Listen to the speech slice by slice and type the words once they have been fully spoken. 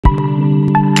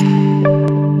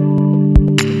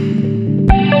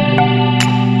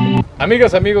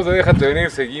Amigas, amigos de Déjate Venir,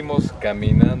 seguimos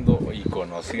caminando y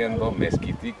conociendo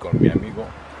Mexquitic con mi amigo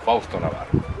Fausto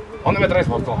Navarro. ¿Dónde me traes,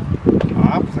 Fausto?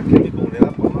 Pues aquí en mi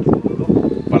comunidad, Palmar Segundo.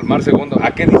 Palmar Segundo. ¿A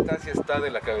qué distancia está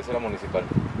de la cabecera municipal?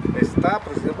 Está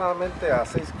aproximadamente a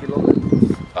 6 kilómetros.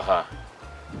 Ajá.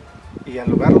 Y el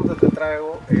lugar donde te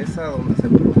traigo es a donde se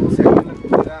produce aquí en la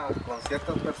comunidad con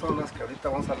ciertas personas que ahorita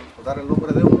vamos a dar el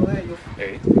nombre de uno de ellos.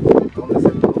 Donde se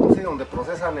produce, donde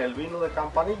procesan el vino de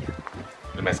Campanilla.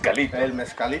 El mezcalito. El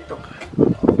mezcalito.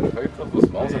 Perfecto, pues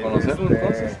vamos a conocerlo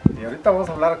entonces. Y ahorita vamos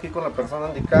a hablar aquí con la persona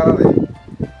indicada de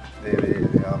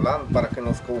hablar para que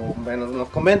nos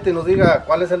comente y nos diga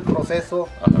cuál es el proceso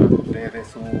de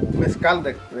su mezcal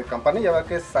de Campanilla, ¿verdad?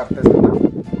 Que es artesanal.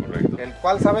 Correcto. El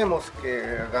cual sabemos que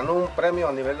ganó un premio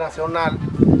a nivel nacional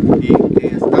y que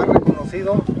está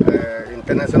reconocido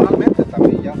internacionalmente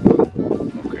también ya.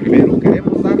 Pero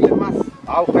queremos darle más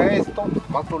auge a esto,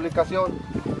 más publicación.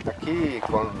 Aquí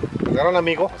con el gran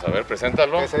amigo. Vamos a ver,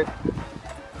 preséntalo. Ese.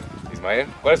 Ismael.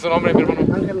 ¿Cuál es tu nombre, mi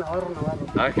hermano? Ángel Navarro.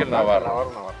 Ángel Navarro.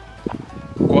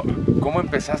 ¿Cómo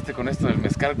empezaste con esto del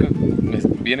mezcal?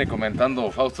 Viene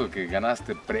comentando Fausto que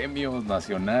ganaste premios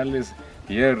nacionales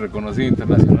y eres reconocido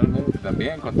internacionalmente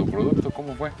también con tu producto.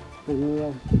 ¿Cómo fue?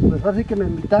 Pues así que me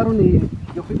invitaron y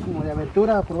yo fui como de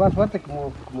aventura a probar suerte,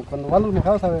 como cuando van los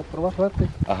mojados a probar suerte.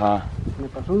 Ajá. Me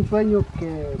pasó un sueño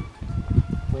que,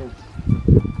 pues,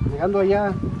 llegando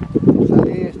allá,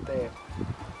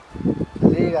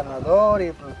 salí ganador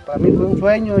y pues, para mí fue un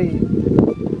sueño y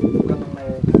cuando me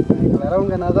declararon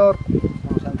ganador,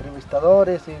 los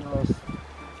entrevistadores y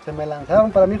se me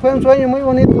lanzaron, para mí fue un sueño muy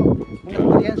bonito, una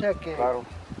experiencia que, Claro.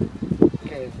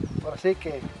 Por así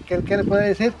 ¿qué le puede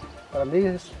decir? Para mí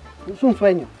es un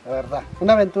sueño, la verdad,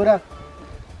 una aventura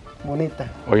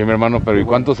bonita. Oye, mi hermano, pero ¿y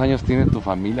cuántos años tiene tu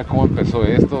familia? ¿Cómo empezó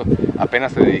esto?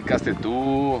 ¿Apenas te dedicaste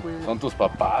tú? Pues, ¿Son tus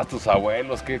papás, tus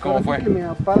abuelos? ¿Cómo fue? Que mi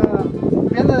papá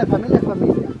viene de familia a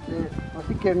familia,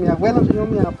 así que mi abuelo enseñó a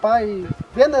mi papá y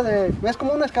es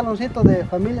como un escaloncito de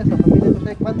familias a familia, no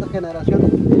sé cuántas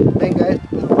generaciones venga esto,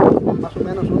 pero más o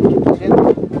menos unos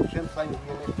 300 años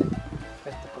viene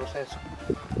este proceso.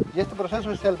 Y este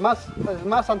proceso es el más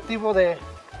antiguo de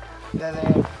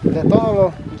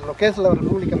todo lo que es la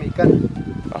República Mexicana.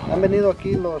 Ajá. Han venido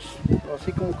aquí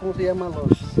así como, ¿cómo se llaman?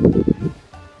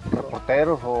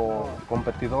 Reporteros o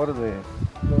competidores de...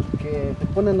 Los que te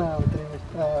ponen a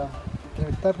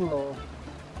entrevistarlo,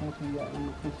 ¿cómo se llama?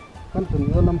 Bueno, se me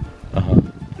olvidó el nombre. Ajá.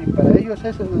 Y para ellos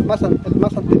es el más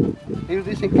antiguo. Ellos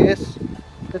dicen que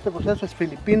este proceso es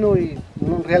filipino y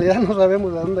en realidad no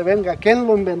sabemos de dónde venga. ¿Quién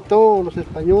lo inventó? ¿Los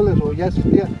españoles o ya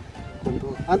existía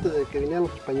antes de que vinieran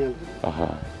los españoles?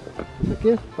 Ajá. Pues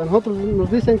aquí, para nosotros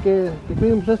nos dicen que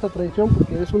cuidemos esta tradición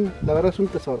porque la verdad es un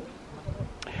tesoro.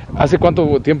 ¿Hace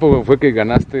cuánto tiempo fue que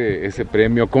ganaste ese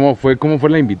premio? ¿Cómo fue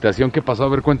la invitación? ¿Qué pasó? A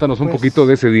ver, cuéntanos un poquito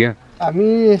de ese día. A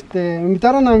mí me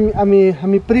invitaron a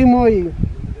mi primo y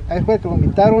ahí fue que lo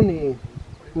invitaron y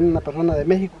una persona de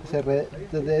México que se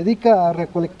dedica a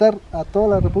recolectar a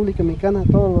toda la República Mexicana,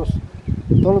 todos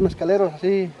los mezcaleros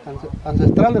así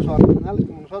ancestrales o artesanales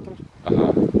como nosotros.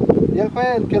 Ajá. Y él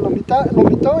fue el que lo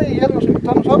invitó y él nos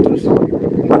invitó a nosotros.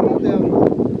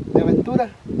 De aventura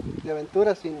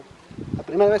la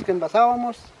primera vez que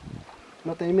envasábamos,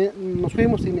 nos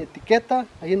fuimos sin etiqueta,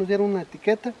 ahí nos dieron una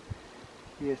etiqueta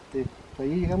y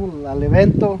ahí llegamos al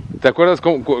evento. ¿Te acuerdas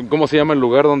cómo se llama el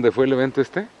lugar donde fue el evento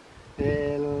este?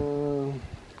 Es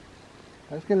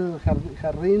que el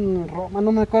Jardín Roma,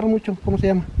 no me acuerdo mucho cómo se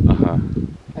llama. Ajá.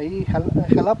 Ahí,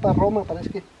 Jalapa, Roma, parece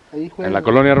que ahí fue. En la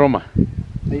colonia Roma.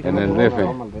 Ahí En el DF.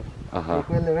 Ajá. Ahí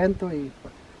fue el evento y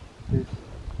pues,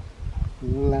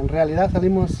 en realidad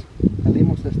salimos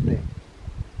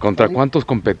 ¿Contra cuántos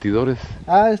competidores?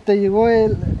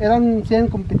 Eran 100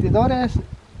 competidores.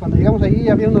 Cuando llegamos allí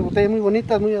había unas botellas muy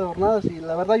bonitas, muy adornadas y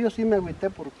la verdad yo sí me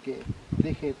agüité porque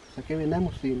dije, pues aquí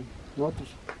venimos nosotros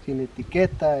sin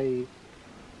etiqueta y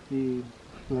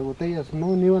las botellas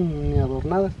no iban ni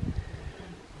adornadas.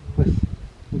 Pues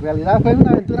en realidad fue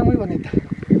una aventura muy bonita.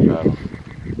 Claro.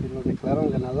 Y me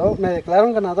declararon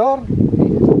ganador y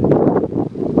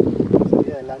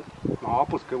salí adelante. No,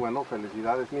 pues qué bueno,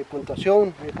 felicidades. Mi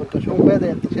puntuación fue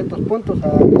de 300 puntos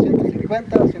a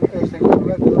 150, el segundo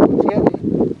lugar quedó con 100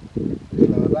 y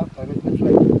la verdad para mí fue un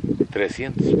sueño.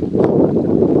 300.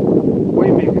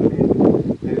 Oye, Miguel,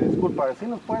 disculpa, ¿sí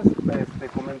nos puedes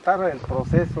comentar el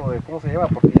proceso de cómo se lleva?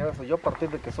 Porque yo a partir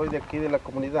de que soy de aquí de la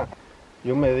comunidad,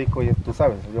 yo me dedico, tú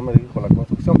sabes, yo me dedico a la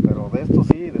construcción, pero de esto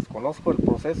sí desconozco el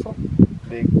proceso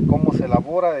de cómo se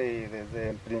elabora desde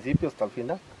el principio hasta el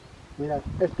final. Mira,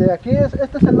 aquí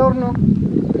este es el horno.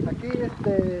 Aquí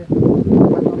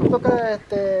cuando nos toca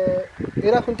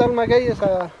ir a juntar magueyes,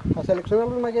 a seleccionar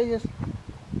los magueyes,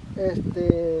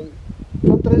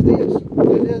 son 3 días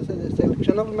de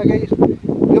seleccionar los magueyes.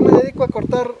 Yo me dedico a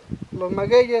cortar los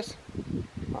magueyes.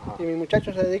 Ajá. Y mis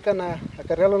muchachos se dedican a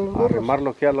cargarlos en los burros. A arrimarlo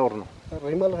aquí al horno. A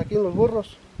arrimarlos aquí en los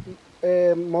burros.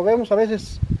 Movemos a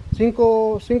veces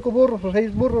 5 burros o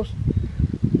 6 burros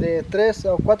de 3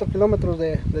 o 4 kilómetros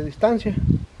de distancia.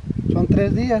 Son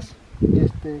 3 días.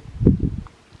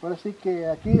 Ahora sí que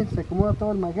aquí se acomoda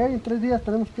todo el maguey. En 3 días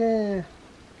tenemos que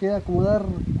acomodar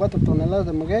 4 toneladas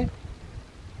de maguey.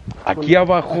 Aquí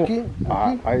abajo, aquí,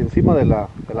 encima de la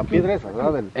piedra esa,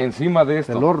 ¿verdad? Encima de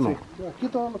esto. Del horno. Sí, aquí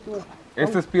todo lo que va.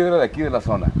 Esta es piedra de aquí de la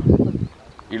zona.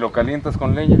 ¿Y lo calientas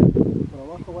con leña? Por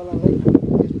abajo va la leña.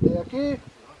 Aquí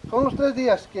son los 3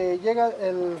 días que llega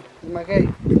el maguey.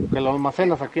 Que lo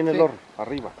almacenas aquí en el horno,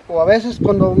 arriba. O a veces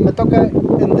cuando me toca,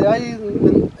 donde hay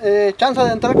chance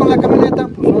de entrar con la camioneta,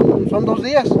 pues son 2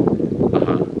 días.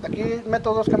 Ajá. Aquí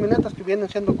meto 2 camionetas que vienen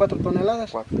siendo 4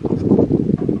 toneladas.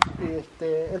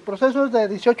 Y el proceso es de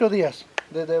 18 días,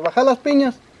 desde bajar las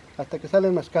piñas hasta que sale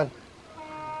el mezcal.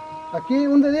 Aquí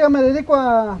un día me dedico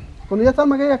cuando ya está el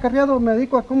maguey acarreado, me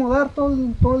dedico a acomodar todo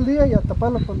el día y a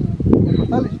taparlo con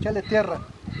costales y echarle tierra.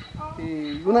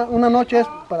 Y una noche es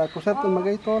para cocer el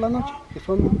maguey toda la noche, que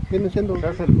vienen siendo... Se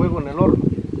hace el fuego en el horno.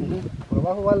 Por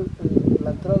abajo va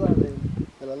la entrada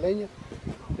de la leña.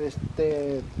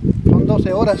 Son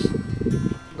 12 horas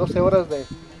de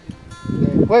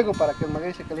fuego para que el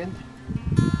maguey se caliente.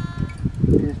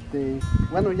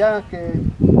 Bueno, ya que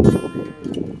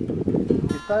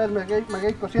está el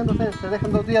maguey cociéndose, se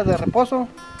dejan 2 días de reposo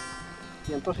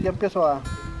y entonces ya empiezo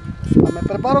me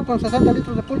preparo con 60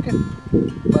 litros de pulque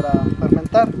para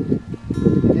fermentar.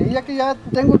 Y ahí ya que ya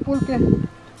tengo el pulque,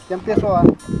 ya empiezo a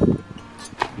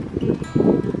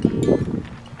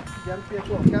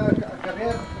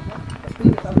cargar las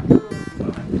piñas a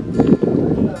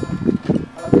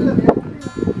la pila de agua.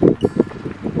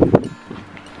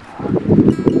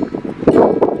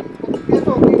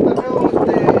 Empiezo aquí, cargo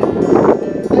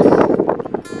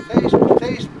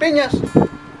 6 piñas.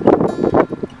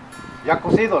 Ya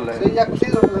cocido, Sí, ya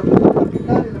cocido, le empezamos a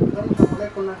picar y le empezamos a moler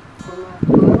con la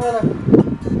rueda.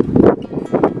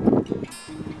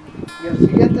 Y el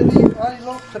siguiente día,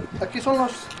 aquí son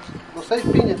los 6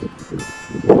 piñas.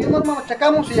 Aquí nos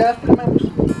machacamos y ya exprimimos.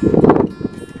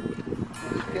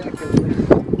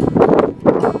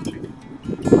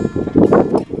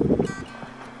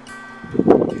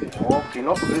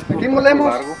 No, pues aquí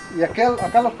molemos y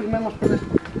acá los exprimimos con esto.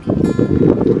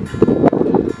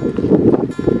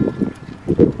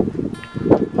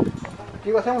 Aquí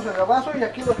hacemos el gabazo y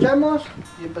aquí lo echamos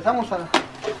y empezamos a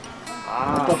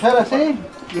cocer así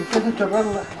y empieza a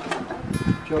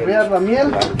chorrear la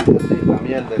miel. La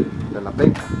miel de la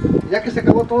penca. Y ya que se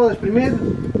acabó todo de exprimir,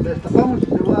 le destapamos y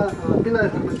se va a la pila de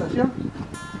fermentación.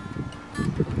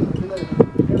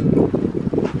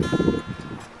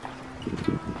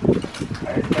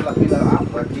 Ahí está la pila,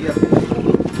 por aquí ya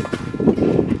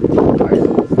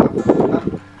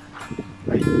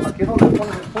aquí es donde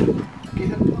pones el polvo. Aquí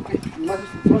más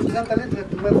son 60 litros el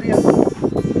primer día. Son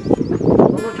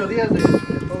 8 días de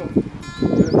todo.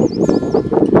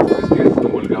 Es que es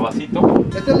como el gabacito.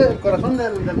 Este es el corazón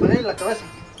del maguey en la cabeza.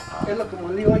 Es lo que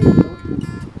molí hoy.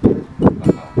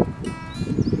 Ajá.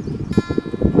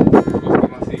 ¿Qué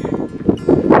más sigue?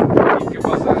 ¿Y qué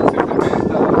pasa? Se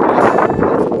fermenta.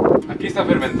 Aquí está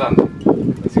fermentando.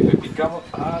 Si le picamos.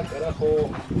 ¡Ah, carajo!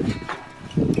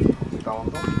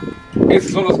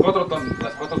 Esas son las 4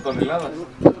 toneladas.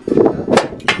 A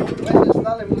veces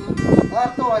sale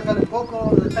harto, a veces sale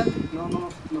poco, depende.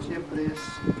 No siempre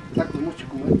saco mucho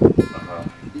como esto. Ajá.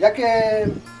 Y ya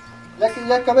que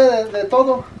ya acabé de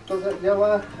todo, entonces ya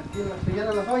va, aquí se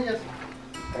llenan las ollas.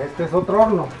 Este es otro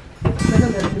horno. Este es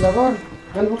el destilador.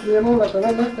 Ya no le llamamos la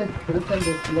tabela pero este es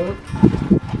el destilador.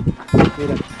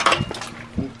 Mira.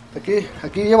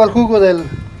 Aquí lleva el jugo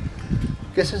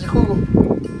 ¿qué es ese jugo?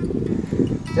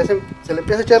 Ya se le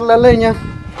empieza a echar la leña.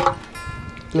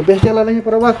 Le empieza a echar la leña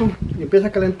por abajo y empieza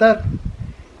a calentar.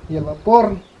 Y el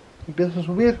vapor empieza a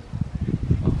subir.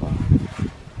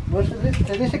 Pues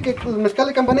se dice que el mezcal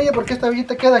de Campanilla porque esta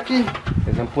villita queda aquí.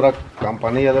 Es en pura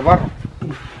campanilla de barro.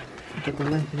 Que te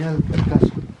voy a enseñar el caso.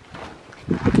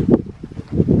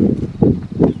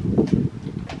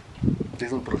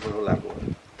 Es un proceso largo.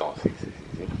 No, sí.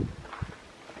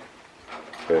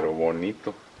 Pero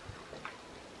bonito.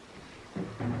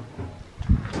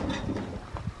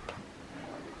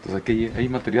 Entonces aquí hay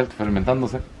material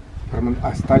fermentándose.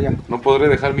 Hasta allá. No podré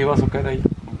dejar mi vaso caer ahí.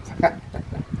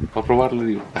 Para probarle,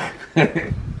 digo.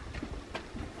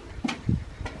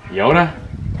 ¿Y ahora?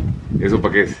 ¿Eso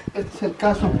para qué es? Este es el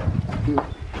caso.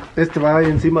 Este va ahí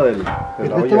encima de la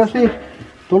Este olla. va así,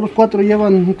 todos los 4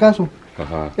 llevan un caso.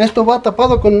 Ajá. Esto va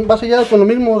tapado, va sellado con lo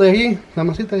mismo de ahí, la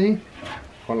masita de ahí.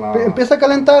 Con la... Empieza a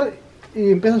calentar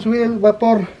y empieza a subir el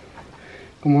vapor.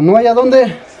 Como no haya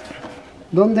dónde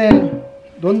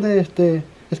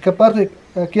escaparse,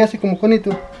 aquí hace como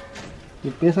conito. Y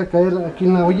empieza a caer aquí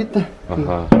en la ollita.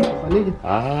 Ajá. En la panilla.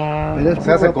 Ah.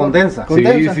 Se hace condensa.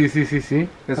 Condensa. Sí.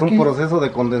 Es Aquí- un proceso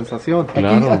de condensación.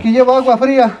 Claro. Aquí lleva agua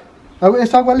fría,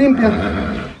 es agua limpia,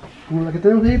 como la que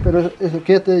tenemos ahí, pero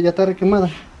aquí ya está requemada.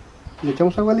 Le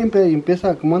echamos agua limpia y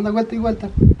empieza, como anda vuelta y vuelta,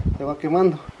 se va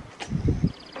quemando.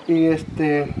 Y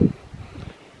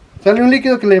sale un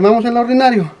líquido que le llamamos el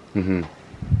ordinario. Ujú.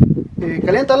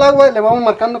 Calienta el agua y le vamos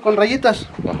marcando con rayitas,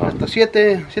 Ajá. hasta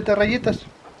 7 rayitas.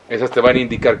 ¿Esas te van a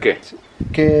indicar qué?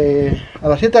 Que a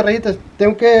las 7 rayitas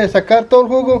tengo que sacar todo el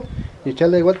jugo y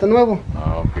echarle de vuelta nuevo.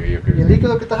 Ah, ok. Y el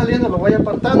líquido que está saliendo lo voy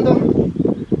apartando.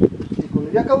 Y cuando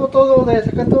ya acabo todo de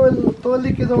sacar todo el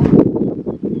líquido,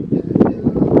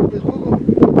 el jugo,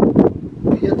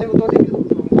 y ya tengo todo el líquido,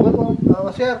 lo vuelvo a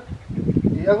vaciar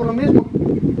y hago lo mismo.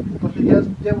 Entonces ya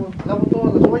lavo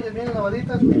todas las ollas bien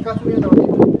lavaditas, mi caso bien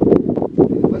lavadito.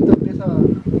 Y de vuelta empieza,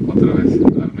 Otra vez,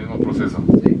 el mismo proceso.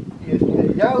 sí,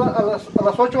 y ya a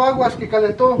las 8 aguas que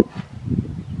calentó,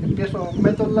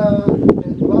 meto el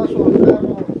vaso, el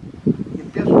jarro, y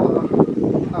empiezo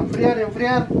a enfriar, y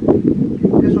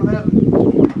empiezo a ver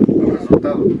El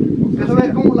resultado. empiezo a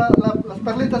ver cómo las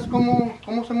perlitas,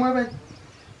 cómo se mueven.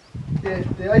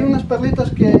 Hay unas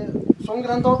perlitas que son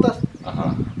grandotas,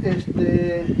 Ajá.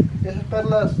 esas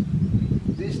perlas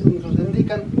nos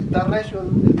indican que está recio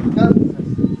el mezcal.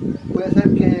 Puede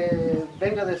ser que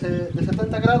venga de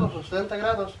 70 grados o 60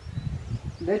 grados.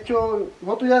 De hecho,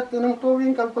 nosotros ya tenemos todo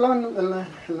bien calculado en la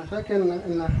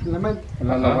mente. En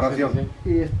la Ajá, elaboración. sí.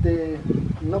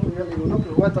 Y no, pues yo digo, no,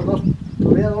 pues voy a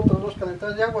todavía otras 2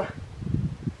 calentadas de agua.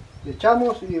 Le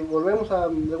echamos y volvemos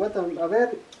de vuelta a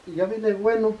ver y ya viene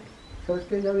bueno. ¿Sabes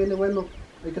qué? Ya viene bueno,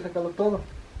 hay que sacarlo todo.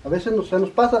 A veces se nos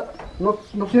pasa, no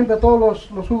siempre todos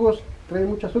los jugos traen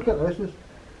mucho azúcar, a veces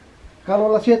calo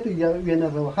a las 7 y ya viene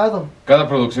rebajado. Cada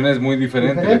producción es muy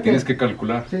diferente, le Diferente. tienes que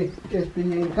calcular. Sí, y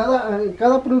en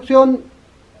cada producción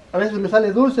a veces me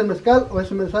sale dulce el mezcal o a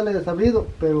veces me sale desabrido,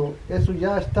 pero eso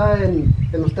ya está en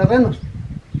los terrenos.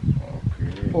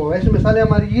 Ok. O a veces me sale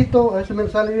amarillito, a veces me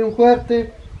sale bien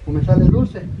fuerte, o me sale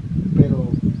dulce, pero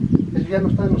eso ya no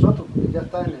está en nosotros, porque ya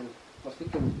está en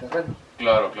el terreno.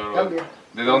 Claro. Cambia.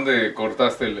 ¿De dónde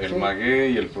cortaste el Sí.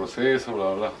 maguey, el proceso,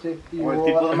 bla? Sí, O el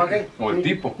tipo de maguey. O el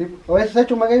tipo. A veces he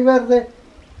hecho maguey verde,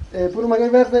 puro maguey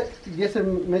verde, y ese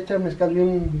me echa mezcal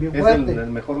bien Es fuerte.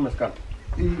 el mejor mezcal.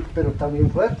 Pero está bien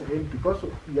fuerte, bien picoso.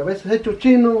 Y a veces echo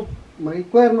chino, maguey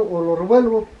cuerno, o lo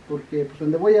revuelvo, porque pues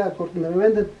donde me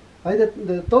venden, hay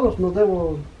de todos, no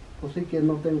debo, pues sí que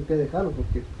no tengo que dejarlo,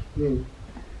 porque pues, bien,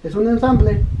 es un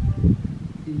ensamble,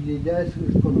 y ya es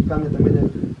cuando cambia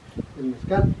también el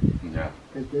mezcal. Ya.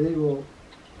 Te digo,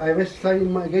 a veces hay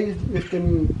magueyes,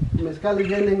 mezcales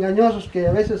bien engañosos, que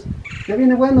a veces ya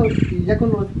viene bueno, y ya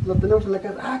cuando lo tenemos en la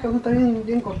casa, cabrón, está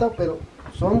bien cortado, pero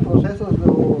son procesos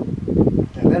o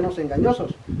terrenos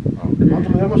engañosos. Ok.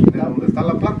 Nosotros vemos que De donde está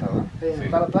la planta, ¿verdad? Sí,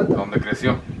 está la planta. donde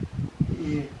creció.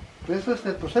 Y pues eso es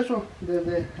el proceso.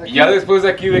 Desde aquí, Y ya después de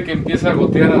aquí, de que empieza a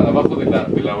gotear abajo de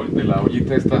la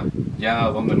ollita esta, ya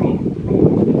 ¿dónde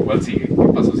cuál sigue? ¿Qué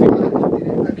paso sigue?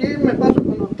 Aquí me paso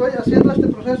cuando estoy haciendo este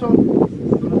proceso,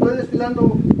 cuando estoy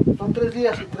destilando, son 3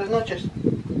 días y 3 noches,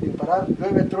 sin parar,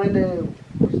 llueve, truene,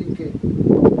 así que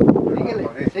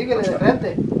síguele de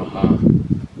frente. Ajá.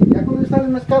 Ya cuando sale el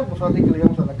mezcal, pues así que le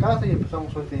llevamos a la casa y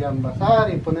empezamos ya a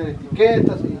envasar y poner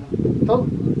etiquetas y todo,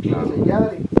 Claro.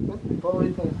 sellar y bueno, todo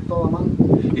ahorita, todo a mano.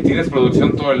 ¿Y tienes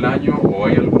producción todo el año o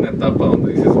hay alguna etapa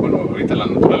donde dices, bueno, ahorita la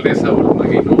naturaleza o el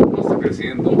maguey no está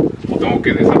creciendo o tengo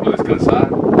que dejarlo descansar?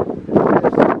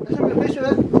 Ese beneficio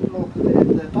es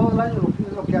de todo el año,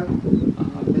 es lo que hago.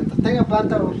 Mientras tenga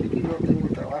planta, pues sí que yo tengo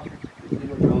trabajo.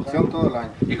 Producción todo el año.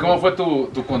 ¿Y cómo fue tu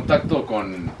contacto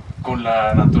con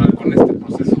la naturaleza, con este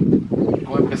proceso?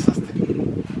 ¿Cómo empezaste?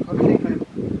 Ahora sí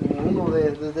que como uno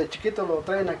desde chiquito lo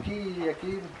traen aquí y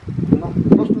aquí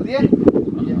no estudié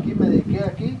y aquí me dediqué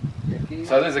aquí y aquí. O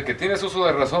sea, desde que tienes uso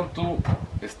de razón, tú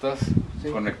estás Sí.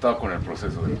 conectado con el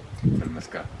proceso del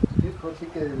mezcal. Sí, ahora sí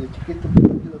que desde chiquito aquí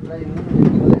lo traen uno y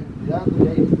aquí lo dejan cuidando y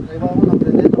ahí va uno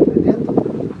aprendiendo.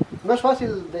 No es fácil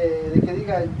de que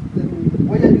diga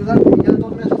voy a ayudarte y ya en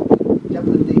 2 meses ya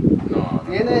aprendí. No.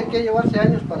 Tiene que llevarse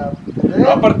años para aprender. No,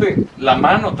 aparte, la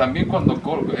mano también cuando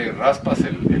raspas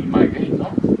el maguey, ¿no?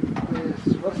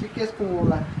 Pues ahora sí que es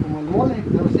como el mole,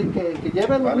 ahora sí que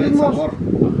lleva los Vale el mismos, sabor.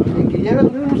 que lleva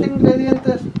los mismos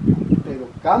ingredientes, pero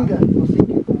cambia, así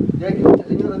que como Ya que muchas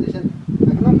señoras dicen,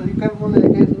 no, pero yo quiero mole de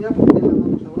aquella señora porque tiene la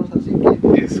mano sabrosa, así que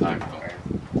Exacto.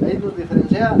 ahí nos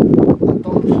diferencia a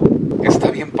todos. Está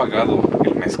bien pagado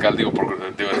el mezcal, digo, porque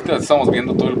ahorita estamos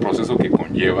viendo todo el proceso que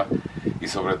conlleva y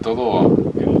sobre todo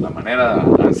la manera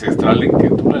ancestral en que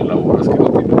tú la elaboras, que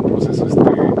no tiene un proceso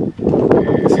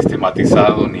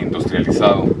sistematizado ni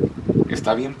industrializado.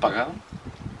 ¿Está bien pagado?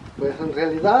 Pues en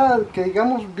realidad, que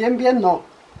digamos bien no,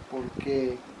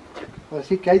 porque pues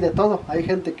sí que hay de todo. Hay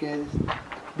gente que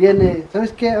viene,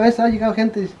 ¿sabes qué? A veces ha llegado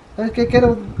gente y dice, ¿sabes qué?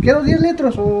 Quiero 10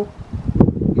 litros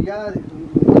y ya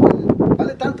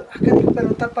vale tanto. Pero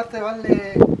en tal parte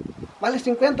vale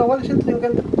 50 o vale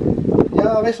 150. Ya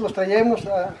a veces los traemos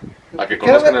a que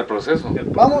conozcan el proceso.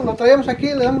 Vamos, lo traemos aquí,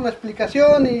 le damos la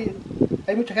explicación y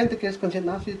hay mucha gente que es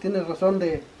consciente, no, sí tienes razón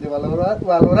de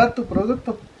valorar tu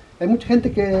producto. Hay mucha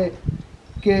gente que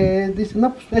dice,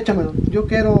 no, pues échamelo, yo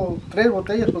quiero 3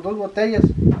 botellas o 2 botellas.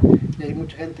 Y hay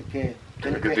mucha gente que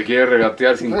te quiere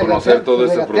regatear sin conocer todo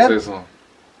este proceso.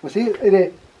 Pues sí,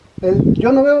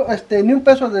 yo no veo ni un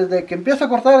peso desde que empiezo a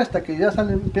cortar hasta que ya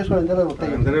empiezo a vender la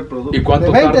botella. Vender el producto. ¿Y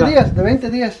cuánto de 20 tarda? días, de 20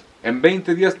 días. En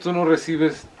 20 días tú no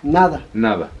recibes Nada.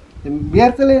 nada.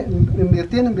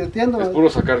 Invirtiendo. Es puro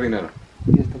sacar dinero.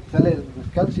 Y sale el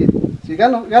mezcal. Si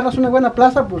ganas una buena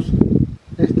plaza, pues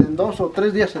en 2 o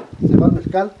 3 días se va el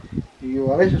mezcal. Y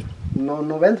a veces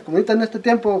no vende. Como ahorita en este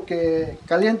tiempo que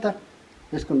calienta,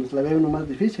 es cuando se la ve uno más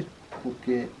difícil.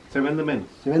 Porque Se vende menos.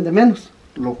 se vende menos.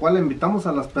 Lo cual invitamos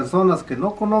a las personas que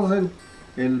no conocen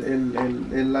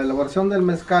la elaboración del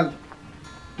mezcal,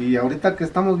 y ahorita que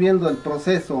estamos viendo el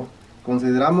proceso,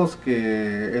 consideramos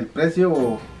que el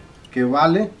precio que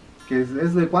vale, que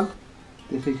es de ¿cuánto?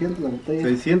 De 600 la botella.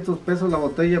 600 pesos la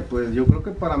botella, pues yo creo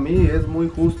que para mí es muy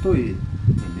justo y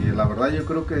la verdad yo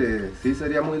creo que sí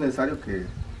sería muy necesario que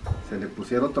se le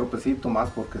pusiera otro pesito más,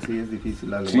 porque sí es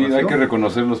difícil la elaboración. Sí, hay que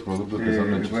reconocer los productos que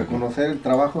son hechos. Reconocer el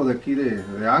trabajo de aquí de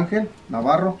Ángel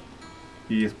Navarro,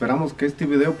 y esperamos que este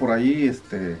video por ahí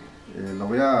lo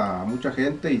vea mucha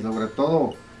gente, y sobre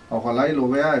todo ojalá y lo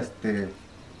vea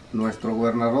nuestro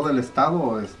gobernador del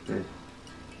estado,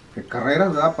 de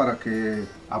Carreras, ¿verdad? Para que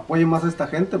apoye más a esta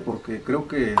gente, porque creo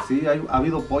que sí ha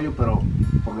habido apoyo, pero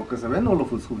por lo que se ve no lo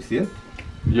fue suficiente.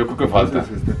 Yo creo que falta.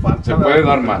 Entonces, falta, se puede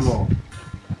dar más.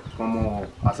 Como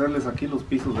hacerles aquí los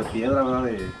pisos de piedra, ¿verdad?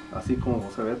 Así como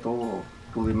se ve todo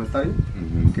rudimentario,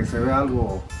 que se vea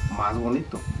algo más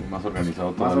bonito. Sí, más organizado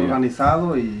más todavía.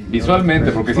 Organizado y...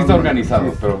 Visualmente, porque sí está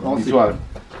organizado, sí, pero visual.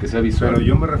 Sí. Que sea visual. Pero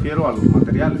yo me refiero a los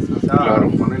materiales, o sea, claro,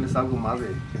 ponerles algo más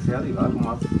que sea algo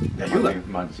más de ayuda,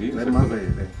 sí, más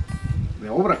de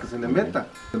obra que se le meta.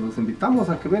 Los invitamos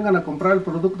a que vengan a comprar el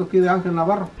producto aquí de Ángel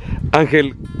Navarro.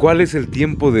 Ángel, ¿cuál es el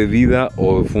tiempo de vida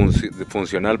o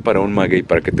funcional para un maguey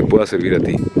para que te pueda servir a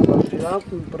ti?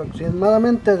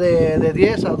 Aproximadamente de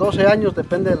 10 a 12 años,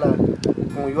 depende de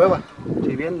como llueva.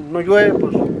 Si bien no llueve,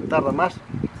 pues tarda más.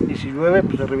 Y si llueve,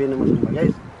 pues se reviene más el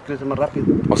maguey, crece más rápido.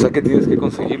 O sea que tienes que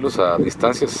conseguirlos a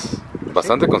distancias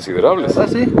bastante considerables.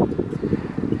 ¿Verdad? Sí.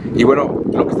 Y bueno,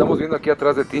 lo que estamos viendo aquí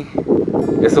atrás de ti,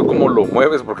 ¿eso cómo lo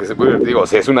mueves? Porque se puede, digo, o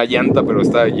sea, es una llanta, pero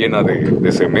está llena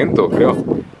de cemento, creo.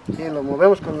 Sí, lo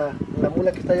movemos con la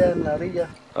mula que está allá en la orilla.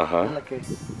 Ajá.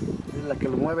 Es la que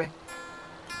lo mueve.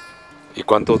 ¿Y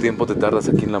cuánto tiempo te tardas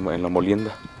aquí en la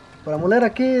molienda? Para moler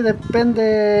aquí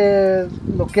depende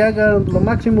lo que haga, lo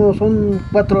máximo son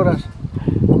 4 horas,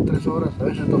 o 3 horas, a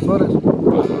veces 2 horas.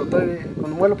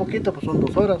 Cuando muelo poquito, pues son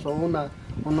 2 horas o una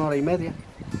hora y media.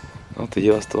 No, te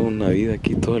llevas toda una vida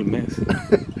aquí, todo el mes.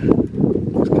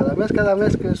 Pues cada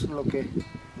mes que es lo que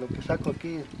saco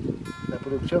aquí, la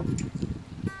producción.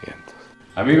 Bien,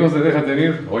 amigos de Déjate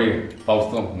Venir, oye,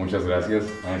 Fausto, muchas gracias.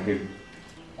 Ángel.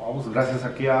 Vamos, gracias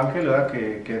aquí a Ángel, ¿verdad?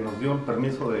 Que nos dio el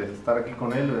permiso de estar aquí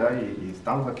con él, ¿verdad? Y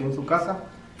estamos aquí en su casa.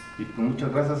 Y pues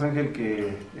muchas gracias, Ángel,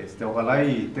 que ojalá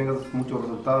y tengas mucho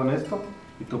resultado en esto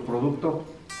y tu producto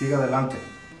siga adelante.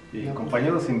 Y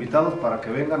compañeros invitados para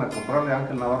que vengan a comprarle a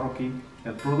Ángel Navarro aquí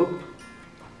el producto.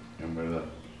 En verdad.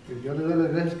 Yo les doy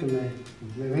las gracias que me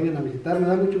vengan a visitar, me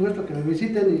da mucho gusto que me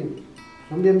visiten y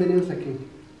son bienvenidos aquí.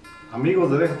 Amigos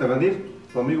de Déjate Venir,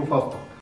 tu amigo Fausto.